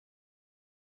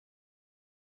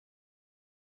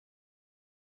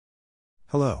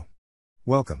Hello.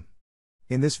 Welcome.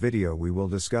 In this video we will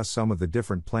discuss some of the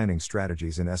different planning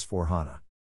strategies in S/4HANA.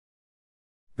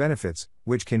 Benefits,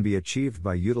 which can be achieved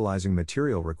by utilizing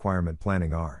material requirement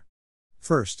planning are: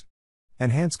 first,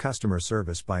 enhance customer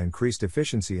service by increased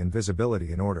efficiency and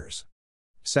visibility in orders.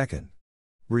 Second,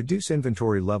 reduce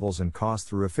inventory levels and cost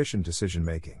through efficient decision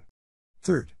making.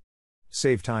 Third,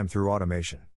 save time through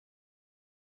automation.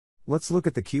 Let's look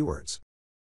at the keywords.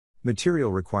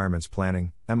 Material requirements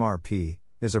planning, MRP,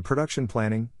 is a production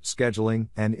planning, scheduling,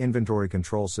 and inventory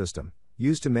control system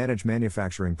used to manage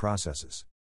manufacturing processes.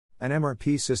 An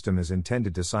MRP system is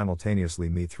intended to simultaneously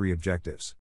meet three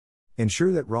objectives: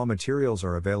 ensure that raw materials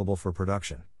are available for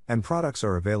production, and products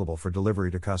are available for delivery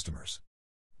to customers.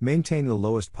 Maintain the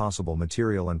lowest possible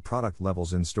material and product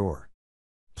levels in store.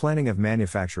 Planning of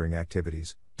manufacturing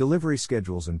activities, delivery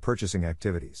schedules, and purchasing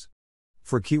activities.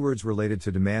 For keywords related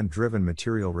to demand-driven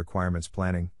material requirements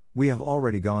planning, we have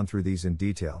already gone through these in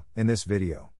detail in this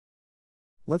video.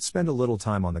 Let's spend a little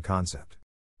time on the concept.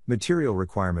 Material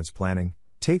requirements planning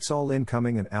takes all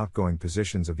incoming and outgoing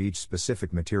positions of each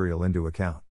specific material into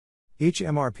account. Each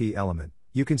MRP element,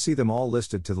 you can see them all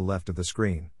listed to the left of the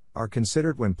screen, are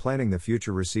considered when planning the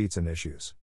future receipts and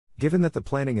issues. Given that the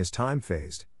planning is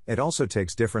time-phased, it also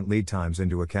takes different lead times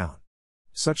into account.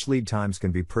 Such lead times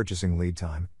can be purchasing lead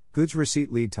time, goods receipt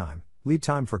lead time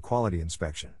for quality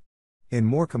inspection. In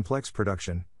more complex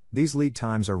production, these lead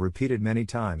times are repeated many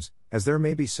times, as there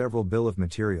may be several bill of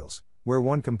materials, where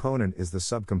one component is the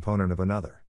subcomponent of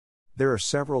another. There are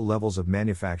several levels of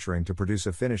manufacturing to produce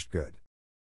a finished good.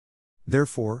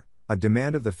 Therefore, a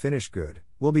demand of the finished good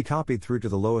will be copied through to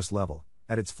the lowest level,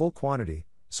 at its full quantity,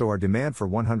 so our demand for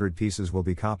 100 pieces will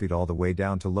be copied all the way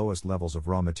down to lowest levels of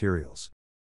raw materials.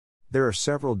 There are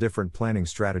several different planning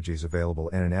strategies available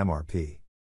in an MRP.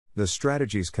 The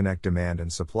strategies connect demand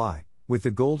and supply, with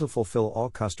the goal to fulfill all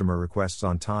customer requests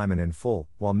on time and in full,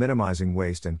 while minimizing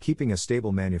waste and keeping a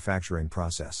stable manufacturing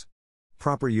process.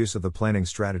 Proper use of the planning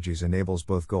strategies enables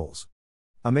both goals.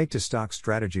 A make-to-stock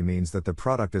strategy means that the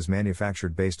product is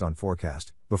manufactured based on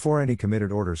forecast, before any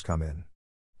committed orders come in.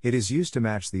 It is used to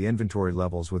match the inventory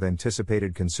levels with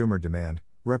anticipated consumer demand,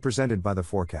 represented by the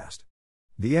forecast.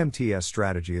 The MTS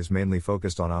strategy is mainly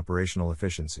focused on operational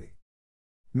efficiency.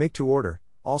 Make-to-order,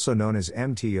 also known as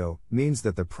MTO, means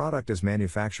that the product is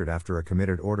manufactured after a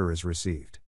committed order is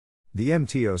received. The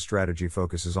MTO strategy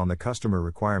focuses on the customer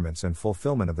requirements and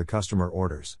fulfillment of the customer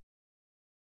orders.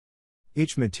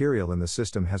 Each material in the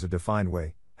system has a defined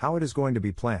way, how it is going to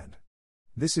be planned.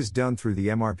 This is done through the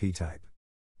MRP type.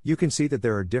 You can see that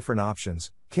there are different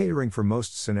options, catering for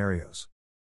most scenarios.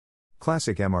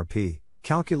 Classic MRP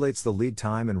calculates the lead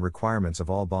time and requirements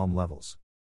of all BOM levels.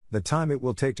 The time it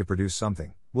will take to produce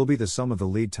something will be the sum of the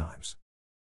lead times.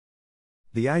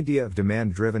 The idea of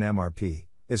demand-driven MRP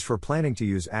is for planning to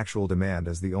use actual demand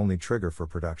as the only trigger for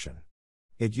production.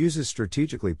 It uses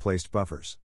strategically placed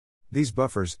buffers. These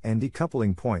buffers and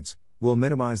decoupling points will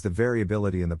minimize the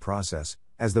variability in the process,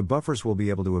 as the buffers will be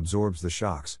able to absorb the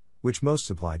shocks, which most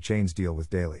supply chains deal with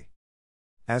daily.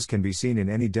 As can be seen in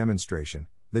any demonstration,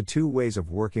 the two ways of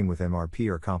working with MRP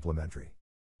are complementary.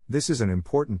 This is an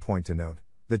important point to note: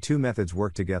 the two methods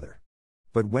work together.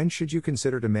 But when should you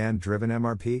consider demand-driven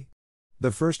MRP?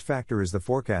 The first factor is the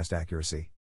forecast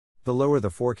accuracy. The lower the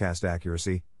forecast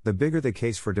accuracy, the bigger the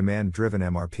case for demand-driven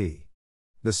MRP.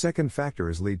 The second factor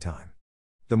is lead time.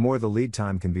 The more the lead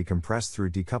time can be compressed through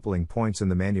decoupling points in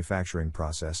the manufacturing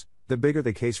process, the bigger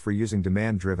the case for using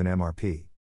demand-driven MRP.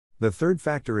 The third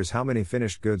factor is how many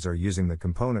finished goods are using the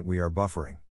component we are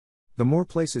buffering. The more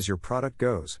places your product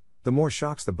goes, the more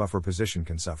shocks the buffer position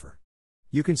can suffer.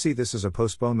 You can see this as a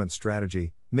postponement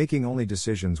strategy, making only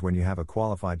decisions when you have a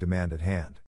qualified demand at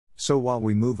hand. So while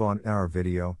we move on in our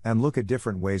video and look at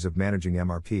different ways of managing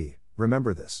MRP,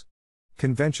 remember this: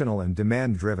 conventional and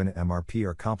demand-driven MRP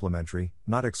are complementary,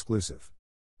 not exclusive.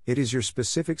 It is your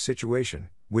specific situation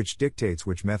which dictates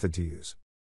which method to use.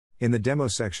 In the demo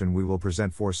section we will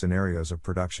present 4 scenarios of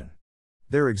production.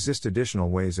 There exist additional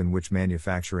ways in which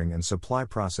manufacturing and supply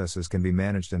processes can be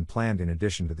managed and planned in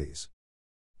addition to these.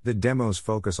 The demos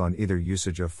focus on either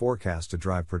usage of forecast to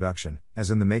drive production, as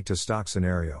in the make-to-stock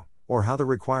scenario, or how the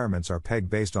requirements are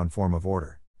pegged based on form of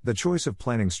order. The choice of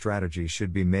planning strategy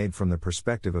should be made from the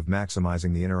perspective of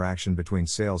maximizing the interaction between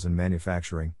sales and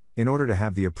manufacturing, in order to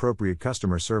have the appropriate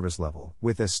customer service level,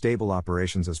 with as stable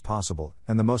operations as possible,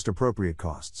 and the most appropriate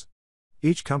costs.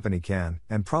 Each company can,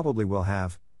 and probably will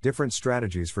have, different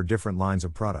strategies for different lines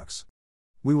of products.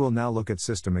 We will now look at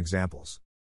system examples.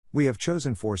 We have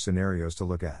chosen 4 scenarios to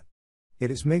look at. It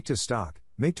is make to stock,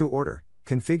 make to order,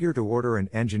 configure to order, and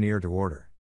engineer to order.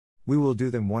 We will do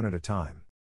them one at a time.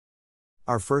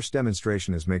 Our first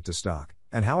demonstration is make to stock,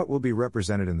 and how it will be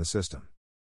represented in the system.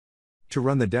 To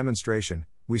run the demonstration,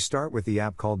 we start with the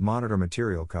app called Monitor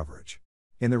Material Coverage.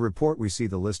 In the report we see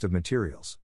the list of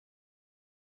materials.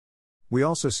 We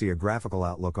also see a graphical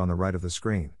outlook on the right of the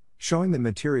screen, showing the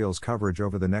materials coverage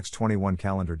over the next 21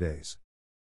 calendar days.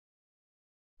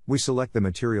 We select the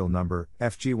material number,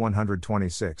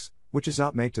 FG126, which is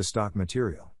op make to stock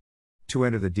material. To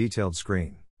enter the detailed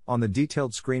screen, on the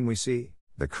detailed screen we see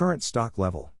the current stock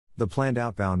level, the planned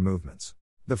outbound movements,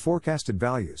 the forecasted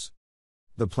values,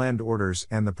 the planned orders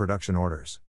and the production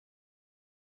orders.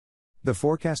 The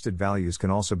forecasted values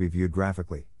can also be viewed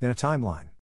graphically, in a timeline.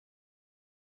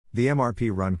 The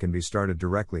MRP run can be started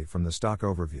directly from the stock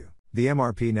overview. The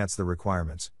MRP nets the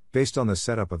requirements, based on the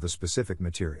setup of the specific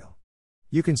material.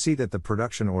 You can see that the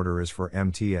production order is for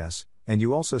MTS, and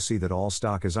you also see that all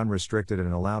stock is unrestricted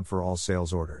and allowed for all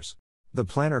sales orders. The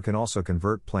planner can also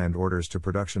convert planned orders to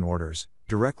production orders,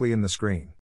 directly in the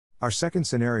screen. Our second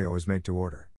scenario is make to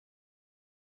order.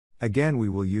 Again, we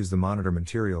will use the Monitor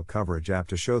Material Coverage app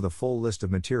to show the full list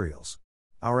of materials.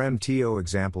 Our MTO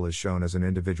example is shown as an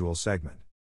individual segment.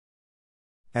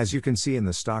 As you can see in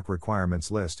the stock requirements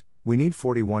list, we need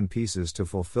 41 pieces to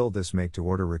fulfill this make to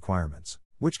order requirements,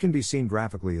 which can be seen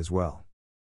graphically as well.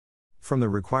 From the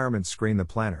requirements screen, the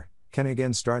planner can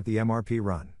again start the MRP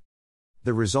run.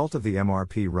 The result of the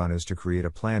MRP run is to create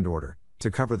a planned order to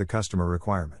cover the customer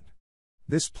requirement.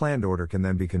 This planned order can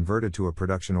then be converted to a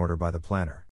production order by the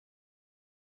planner.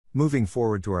 Moving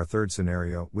forward to our third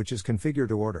scenario, which is configure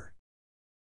to order.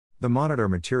 The Monitor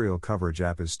Material Coverage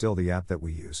app is still the app that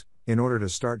we use in order to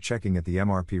start checking at the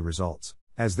MRP results.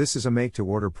 As this is a make to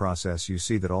order process, you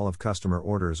see that all of customer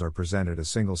orders are presented as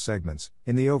single segments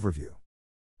in the overview.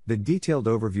 The detailed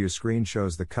overview screen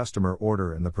shows the customer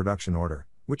order and the production order,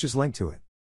 which is linked to it.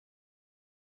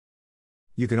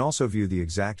 You can also view the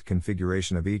exact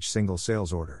configuration of each single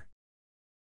sales order.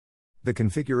 The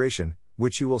configuration,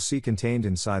 which you will see contained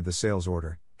inside the sales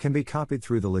order, can be copied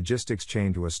through the logistics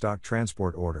chain to a stock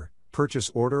transport order, purchase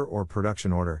order or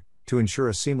production order, to ensure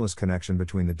a seamless connection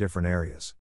between the different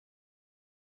areas.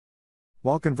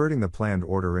 While converting the planned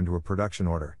order into a production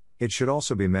order, it should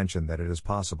also be mentioned that it is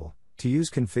possible to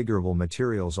use configurable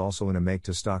materials also in a make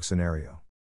to stock scenario.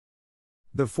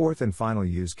 The fourth and final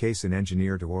use case in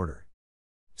engineer to order.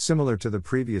 Similar to the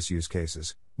previous use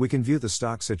cases, we can view the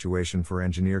stock situation for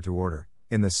engineer to order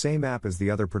in the same app as the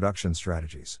other production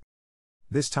strategies.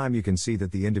 This time you can see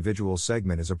that the individual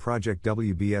segment is a project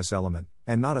WBS element,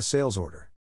 and not a sales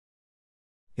order.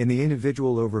 In the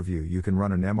individual overview you can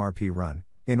run an MRP run,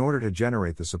 in order to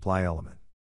generate the supply element.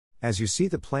 As you see,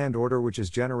 the planned order which is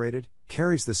generated,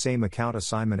 carries the same account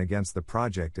assignment against the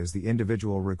project as the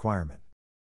individual requirement.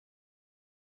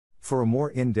 For a more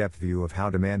in-depth view of how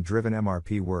demand-driven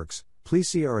MRP works, please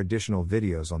see our additional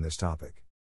videos on this topic.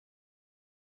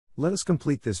 Let us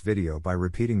complete this video by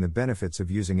repeating the benefits of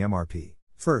using MRP.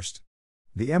 First,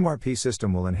 the MRP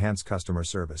system will enhance customer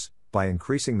service by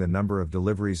increasing the number of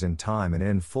deliveries in time and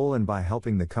in full, and by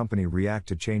helping the company react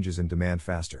to changes in demand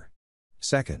faster.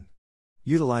 Second,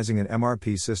 utilizing an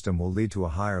MRP system will lead to a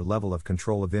higher level of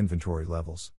control of inventory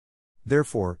levels.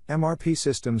 Therefore, MRP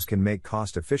systems can make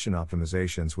cost-efficient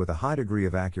optimizations with a high degree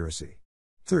of accuracy.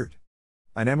 Third,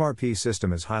 an MRP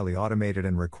system is highly automated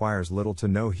and requires little to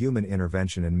no human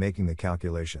intervention in making the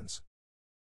calculations.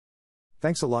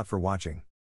 Thanks a lot for watching.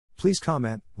 Please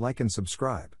comment, like and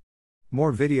subscribe.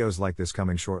 More videos like this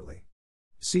coming shortly.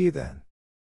 See you then.